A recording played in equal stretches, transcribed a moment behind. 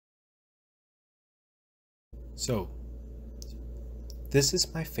So, this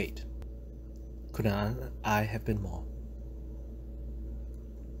is my fate. Couldn't I have been more?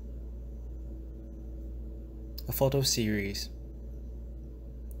 A photo series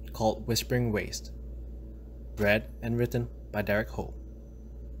called Whispering Waste, read and written by Derek Ho.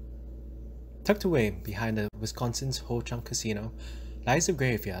 Tucked away behind the Wisconsin's Ho Chunk Casino lies a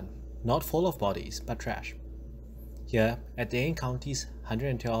graveyard, not full of bodies, but trash. Here, at Dane County's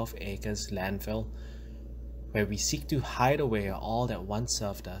 112 acres landfill, where we seek to hide away all that once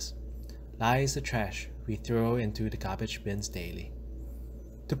served us, lies the trash we throw into the garbage bins daily.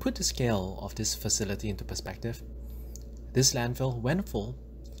 To put the scale of this facility into perspective, this landfill, when full,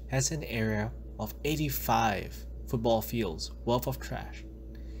 has an area of 85 football fields worth of trash,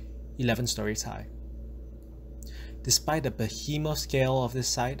 11 stories high. Despite the behemoth scale of this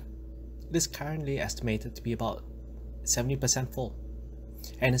site, it is currently estimated to be about 70% full,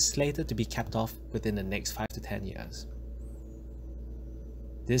 and is slated to be capped off within the next 5 to 10 years.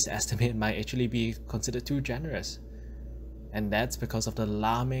 This estimate might actually be considered too generous, and that's because of the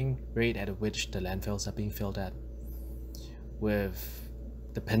alarming rate at which the landfills are being filled at. With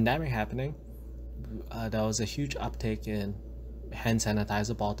the pandemic happening, there was a huge uptake in hand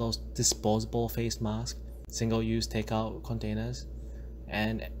sanitizer bottles, disposable face masks, single-use takeout containers,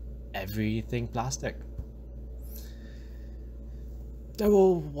 and everything plastic. There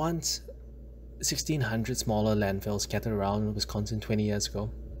were once 1,600 smaller landfills scattered around Wisconsin 20 years ago,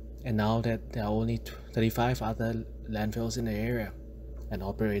 and now that there are only 35 other landfills in the area, an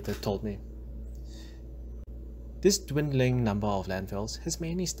operator told me. This dwindling number of landfills has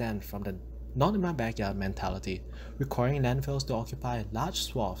mainly stemmed from the not in my backyard mentality, requiring landfills to occupy large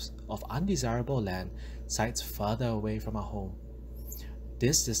swaths of undesirable land sites further away from our home.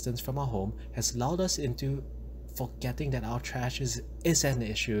 This distance from our home has lulled us into forgetting that our trash is an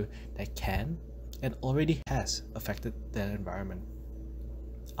issue that can and already has affected the environment.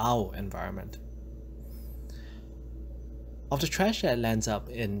 Our environment. Of the trash that lands up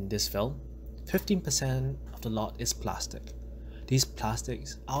in this film, 15% of the lot is plastic. These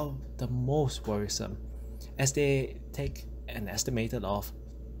plastics are the most worrisome, as they take an estimated of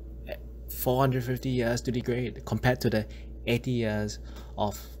 450 years to degrade compared to the 80 years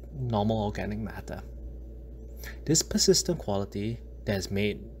of normal organic matter. This persistent quality that has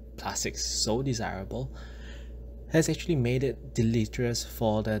made plastics so desirable has actually made it deleterious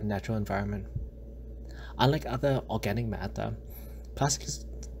for the natural environment. Unlike other organic matter, plastics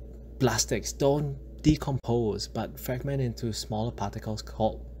don't decompose but fragment into smaller particles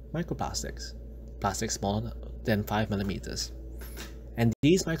called microplastics, plastics smaller than 5 millimeters. And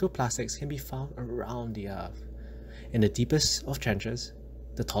these microplastics can be found around the earth. In the deepest of trenches,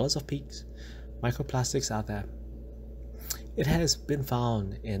 the tallest of peaks, microplastics are there. It has been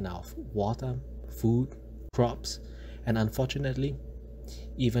found in our water, food, crops, and unfortunately,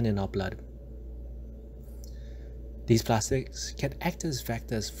 even in our blood. These plastics can act as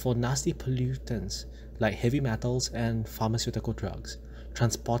vectors for nasty pollutants like heavy metals and pharmaceutical drugs,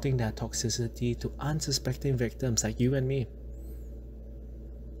 transporting their toxicity to unsuspecting victims like you and me.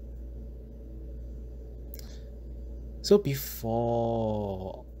 So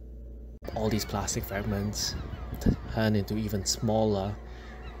before all these plastic fragments turn into even smaller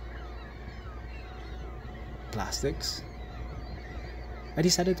plastics, I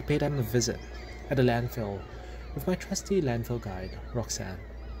decided to pay them a visit at the landfill with my trusty landfill guide, Roxanne,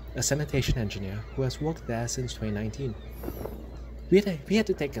 a sanitation engineer who has worked there since 2019. We had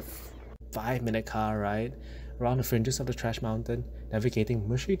to take a 5-minute car ride around the fringes of the trash mountain, navigating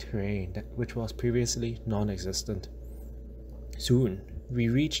mushy terrain which was previously non-existent. Soon, we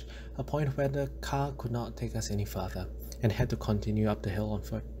reached a point where the car could not take us any further and had to continue up the hill on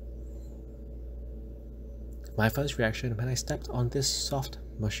foot. My first reaction when I stepped on this soft,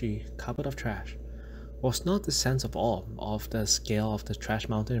 mushy carpet of trash was not the sense of awe of the scale of the trash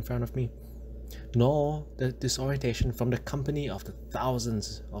mountain in front of me, nor the disorientation from the company of the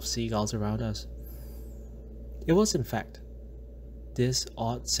thousands of seagulls around us. It was, in fact, this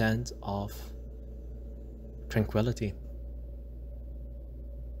odd sense of tranquility.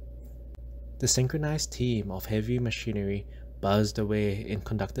 The synchronized team of heavy machinery buzzed away in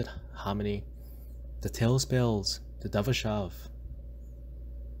conducted harmony. The tail spills, the double shove.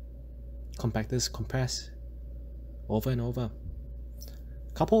 Compactors compress over and over,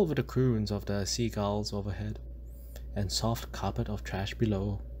 coupled with the croons of the seagulls overhead and soft carpet of trash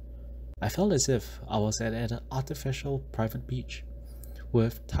below. I felt as if I was at an artificial private beach,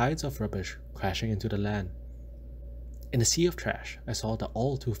 with tides of rubbish crashing into the land. In the sea of trash, I saw the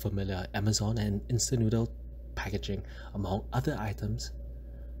all too familiar Amazon and instant noodle packaging among other items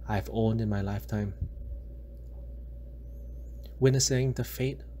I've owned in my lifetime. Witnessing the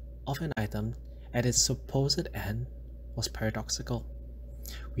fate of an item at its supposed end was paradoxical.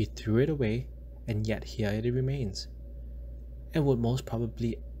 We threw it away, and yet here it remains, and would most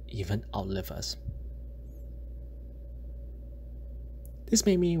probably even outlive us. This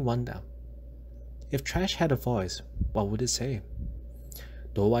made me wonder, if trash had a voice, what would it say?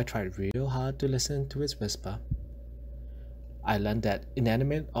 Though I tried real hard to listen to its whisper, I learned that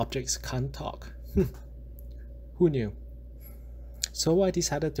inanimate objects can't talk. Who knew? So I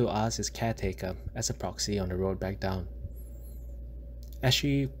decided to ask his caretaker as a proxy on the road back down. As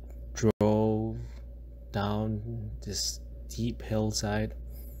she drove down this steep hillside,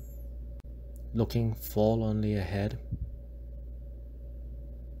 looking forlornly ahead,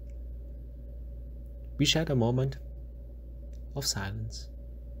 we shared a moment of silence.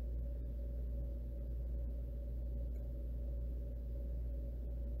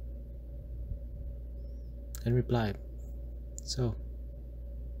 And replied, "So,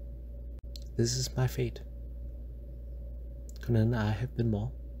 this is my fate. Couldn't I have been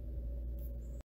more?"